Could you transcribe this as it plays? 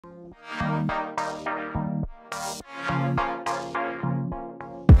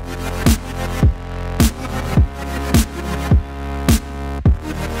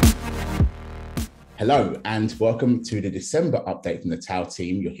Hello and welcome to the December update from the Tau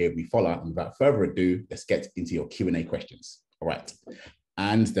team. You're here with me, Fola, and without further ado, let's get into your Q&A questions. All right.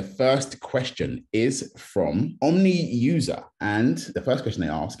 And the first question is from Omni user. And the first question they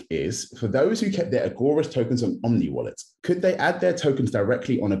ask is, for those who kept their Agoras tokens on Omni wallet, could they add their tokens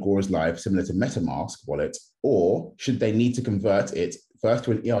directly on Agoras Live similar to MetaMask wallet, or should they need to convert it first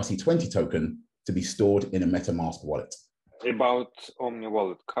to an ERC20 token to be stored in a MetaMask wallet? About Omni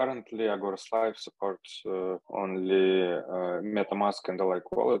Wallet, currently Agoras Live supports only MetaMask and the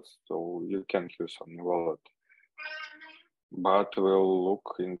like wallets, so you can use Omni Wallet. But we'll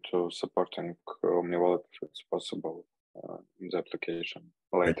look into supporting Omni Wallet if it's possible in the application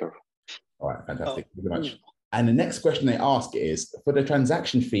later. All right, fantastic. Thank you very much. And the next question they ask is, for the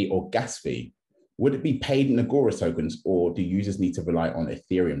transaction fee or gas fee, would it be paid in Agoras tokens or do users need to rely on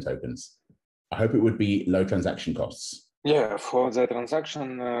Ethereum tokens? I hope it would be low transaction costs. Yeah, for the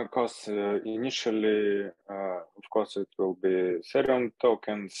transaction costs, initially, of course, it will be Ethereum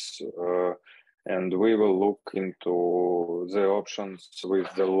tokens, and we will look into the options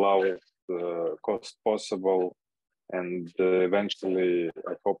with the lowest cost possible, and eventually,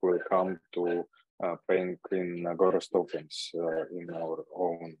 I hope we'll come to paying in Agoras tokens in our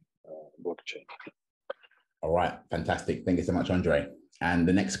own blockchain. All right, fantastic. Thank you so much, Andre. And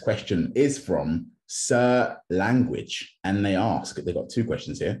the next question is from Sir Language, and they ask, they've got two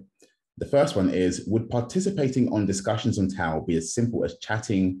questions here. The first one is, would participating on discussions on Tau be as simple as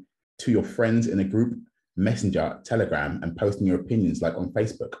chatting to your friends in a group, Messenger, Telegram, and posting your opinions like on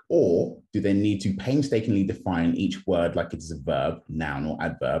Facebook? Or do they need to painstakingly define each word like it is a verb, noun, or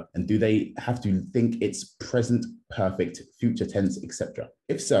adverb? And do they have to think it's present, perfect, future tense, etc.?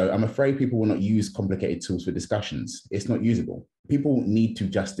 If so, I'm afraid people will not use complicated tools for discussions. It's not usable. People need to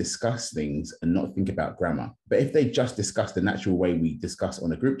just discuss things and not think about grammar. But if they just discuss the natural way we discuss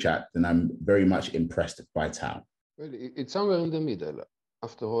on a group chat, then I'm very much impressed by Tau. Well, it's somewhere in the middle.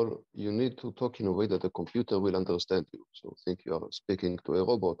 After all, you need to talk in a way that the computer will understand you. So think you are speaking to a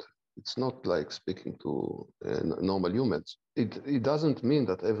robot. It's not like speaking to normal humans. It doesn't mean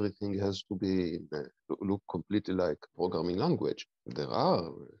that everything has to be look completely like programming language. There are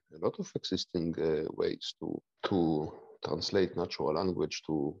a lot of existing ways to translate natural language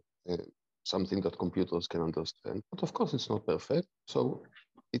to something that computers can understand. But of course, it's not perfect. So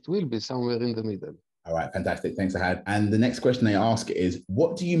it will be somewhere in the middle. All right, fantastic. Thanks, Ahad. And the next question they ask is,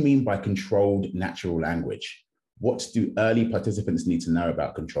 what do you mean by controlled natural language? What do early participants need to know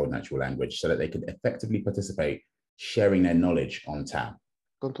about controlled natural language so that they can effectively participate, sharing their knowledge on Tau?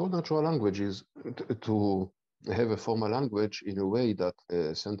 Controlled natural language is to have a formal language in a way that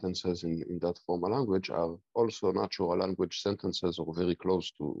sentences in that formal language are also natural language sentences or very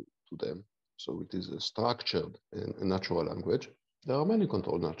close to them. So it is a structured natural language. There are many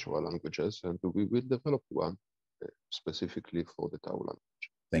controlled natural languages, and we will develop one specifically for the Tau language.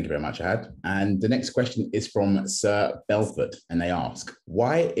 Thank you very much, Ahad. And the next question is from Sir Belford, and they ask,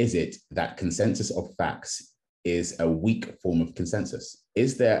 why is it that consensus of facts is a weak form of consensus?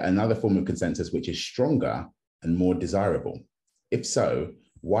 Is there another form of consensus which is stronger and more desirable? If so,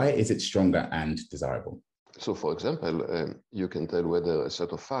 why is it stronger and desirable? So, for example, you can tell whether a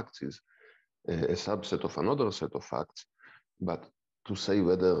set of facts is a subset of another set of facts, but to say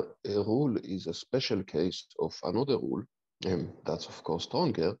whether a rule is a special case of another rule, that's of course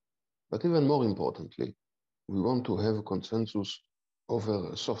stronger. But even more importantly, we want to have a consensus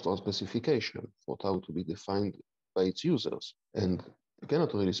over software specification for Tau to be defined by its users. And you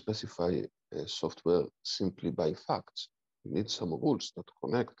cannot really specify software simply by facts. You need some rules that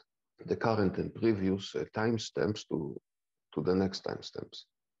connect the current and previous timestamps to the next timestamps.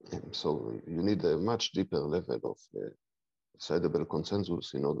 So you need a much deeper level of decidable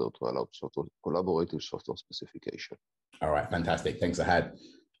consensus in order to allow collaborative software specification. All right, fantastic. Thanks, Ahad.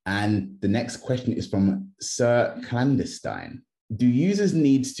 And the next question is from Sir Clandestine. Do users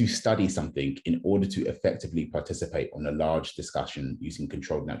need to study something in order to effectively participate on a large discussion using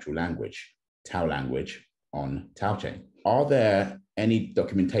controlled natural language, Tau language, on Tau chain? Are there any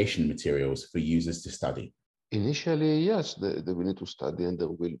documentation materials for users to study? Initially, yes, they will need to study, and there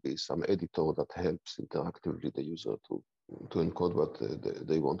will be some editor that helps interactively the user to encode what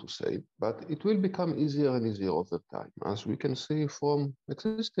they want to say, but it will become easier and easier over time, as we can see from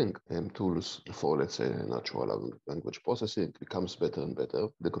existing tools for, let's say, natural language processing. Becomes better and better.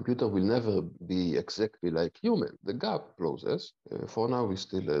 The computer will never be exactly like human. The gap closes. For now, we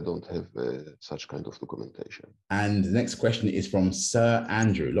still don't have such kind of documentation. And the next question is from Sir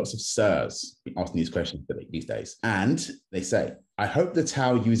Andrew. Lots of sirs asking these questions these days. And they say, I hope the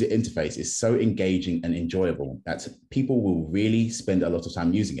Tau user interface is so engaging and enjoyable that people will really spend a lot of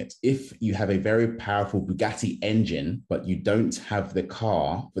time using it. If you have a very powerful Bugatti engine, but you don't have the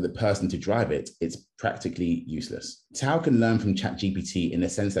car for the person to drive it, it's practically useless. Tau can learn from ChatGPT in the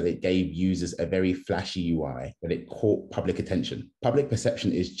sense that it gave users a very flashy UI, that it caught public attention. Public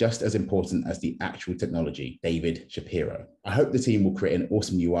perception is just as important as the actual technology. David Shapiro. I hope the team will create an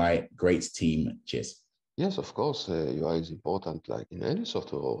awesome UI. Great team. Cheers. Yes, of course, UI is important, like in any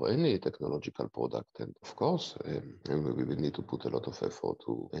software or any technological product. And of course, and we will need to put a lot of effort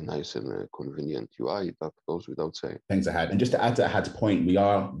to a nice and convenient UI. That goes without saying. Thanks, Ahad. And just to add to Ahad's point, we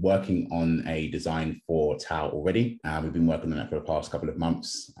are working on a design for Tau already. We've been working on it for the past couple of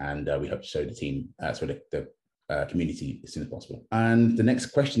months, and we hope to show the team, the community as soon as possible. And the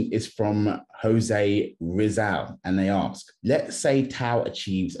next question is from Jose Rizal, and they ask, let's say Tau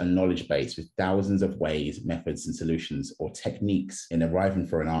achieves a knowledge base with thousands of ways, methods, and solutions or techniques in arriving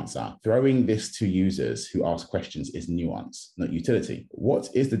for an answer. Throwing this to users who ask questions is nuance, not utility. What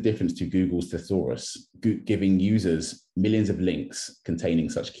is the difference to Google's thesaurus, giving users millions of links containing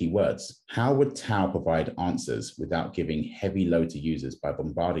such keywords? How would Tau provide answers without giving heavy load to users by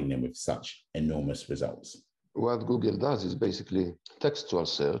bombarding them with such enormous results? What Google does is basically textual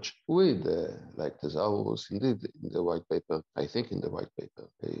search with like thesaurus. Indeed, in the white paper, I think in the white paper,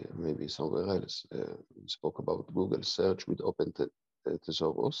 maybe somewhere else, we spoke about Google search with open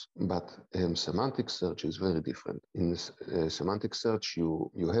thesaurus, but semantic search is very different. In semantic search, you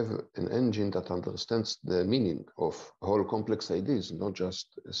have an engine that understands the meaning of whole complex ideas, not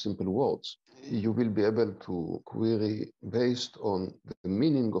just simple words. You will be able to query based on the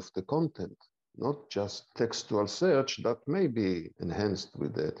meaning of the content, not just textual search that may be enhanced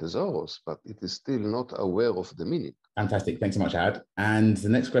with the thesaurus, but it is still not aware of the meaning. Fantastic. Thanks so much, Ad. And the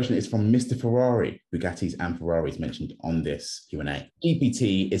next question is from Mr. Ferrari. Bugattis and Ferraris mentioned on this Q&A.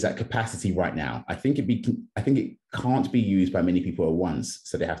 GPT is at capacity right now. I think it can't be used by many people at once,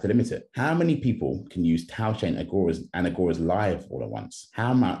 so they have to limit it. How many people can use TauChain, Agoras, and Agoras Live all at once?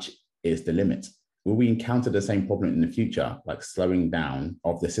 How much is the limit? Will we encounter the same problem in the future, like slowing down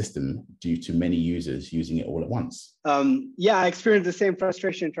of the system due to many users using it all at once? Yeah, I experienced the same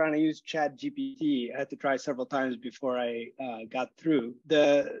frustration trying to use ChatGPT. I had to try several times before I got through.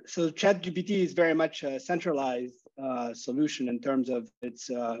 So ChatGPT is very much a centralized solution in terms of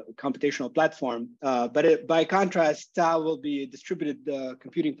its computational platform. But by contrast, Tau will be a distributed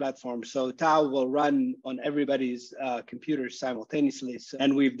computing platform. So Tau will run on everybody's computers simultaneously.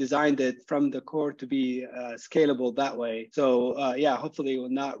 And we've designed it from the core to be scalable that way. So yeah, hopefully it will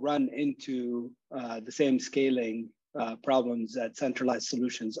not run into the same scaling problems that centralized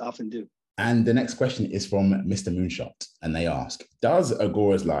solutions often do. And the next question is from Mr. Moonshot, and they ask, does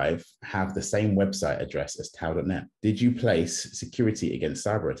Agoras Live have the same website address as tau.net? Did you place security against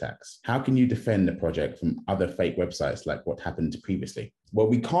cyber attacks? How can you defend the project from other fake websites like what happened previously? Well,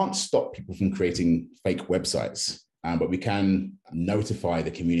 we can't stop people from creating fake websites, but we can notify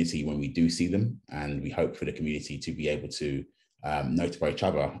the community when we do see them, and we hope for the community to be able to notify each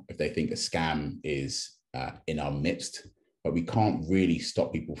other if they think a scam is in our midst. But we can't really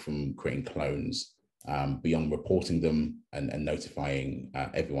stop people from creating clones beyond reporting them and notifying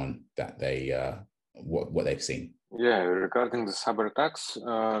everyone that they what they've seen. Yeah, regarding the cyber attacks,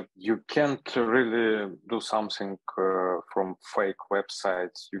 you can't really do something from fake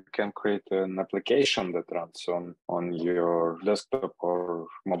websites. You can create an application that runs on your desktop or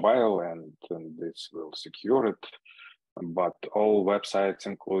mobile, and this will secure it. But all websites,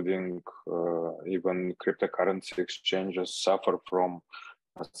 including even cryptocurrency exchanges, suffer from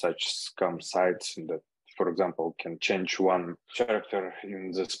such scam sites that, for example, can change one character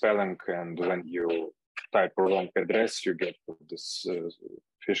in the spelling, and when you type a wrong address, you get this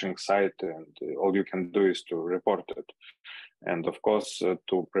phishing site, and all you can do is to report it. And of course,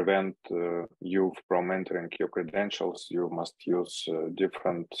 to prevent you from entering your credentials, you must use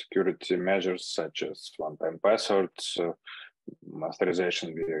different security measures such as one-time passwords,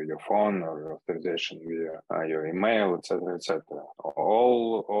 authorization via your phone, or authorization via your email, etc., etc.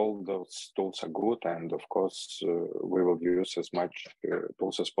 All those tools are good, and of course, we will use as much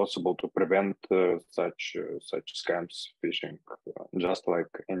tools as possible to prevent such scams, phishing, just like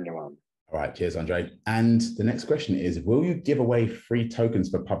anyone. All right, cheers, Andre. And the next question is, will you give away free tokens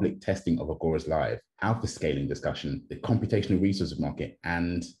for public testing of Agoras Live, alpha scaling discussion, the computational resources market,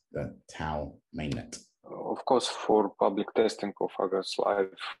 and the Tau mainnet? Of course, for public testing of Agoras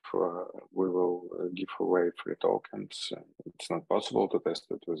Live, we will give away free tokens. It's not possible to test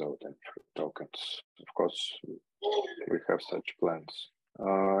it without any free tokens. Of course, we have such plans.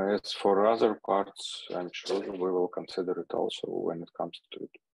 As for other parts, I'm sure we will consider it also when it comes to it.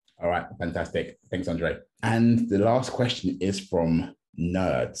 All right, fantastic. Thanks, Andre. And the last question is from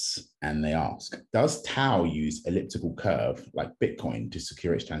Nerds, and they ask, does Tau use elliptical curve like Bitcoin to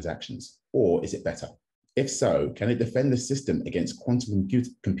secure its transactions, or is it better? If so, can it defend the system against quantum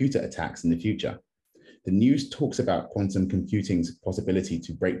computer attacks in the future? The news talks about quantum computing's possibility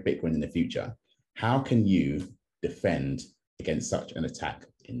to break Bitcoin in the future. How can you defend against such an attack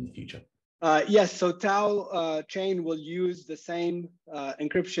in the future? Yes, so Tau chain will use the same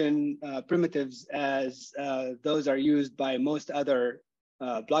encryption primitives as those are used by most other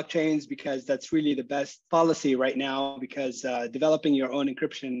blockchains, because that's really the best policy right now, because developing your own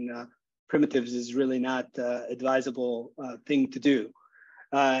encryption primitives is really not advisable thing to do.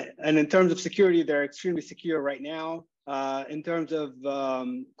 And in terms of security, they're extremely secure right now. In terms of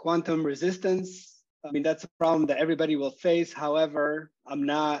quantum resistance, I mean, that's a problem that everybody will face. However, I'm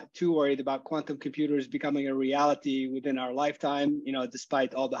not too worried about quantum computers becoming a reality within our lifetime. You know,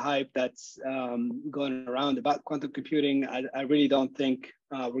 despite all the hype that's going around about quantum computing, I really don't think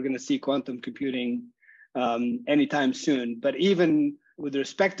we're going to see quantum computing anytime soon. But even with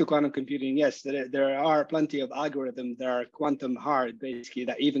respect to quantum computing, yes, there are plenty of algorithms that are quantum hard, basically,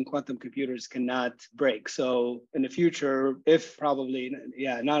 that even quantum computers cannot break. So in the future, if probably,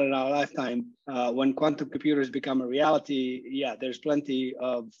 not in our lifetime, when quantum computers become a reality, there's plenty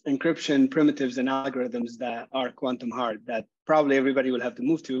of encryption primitives and algorithms that are quantum hard that probably everybody will have to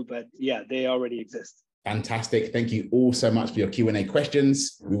move to, but they already exist. Fantastic. Thank you all so much for your Q&A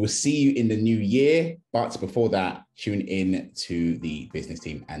questions. We will see you in the new year. But before that, tune in to the business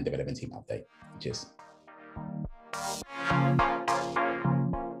team and development team update. Cheers.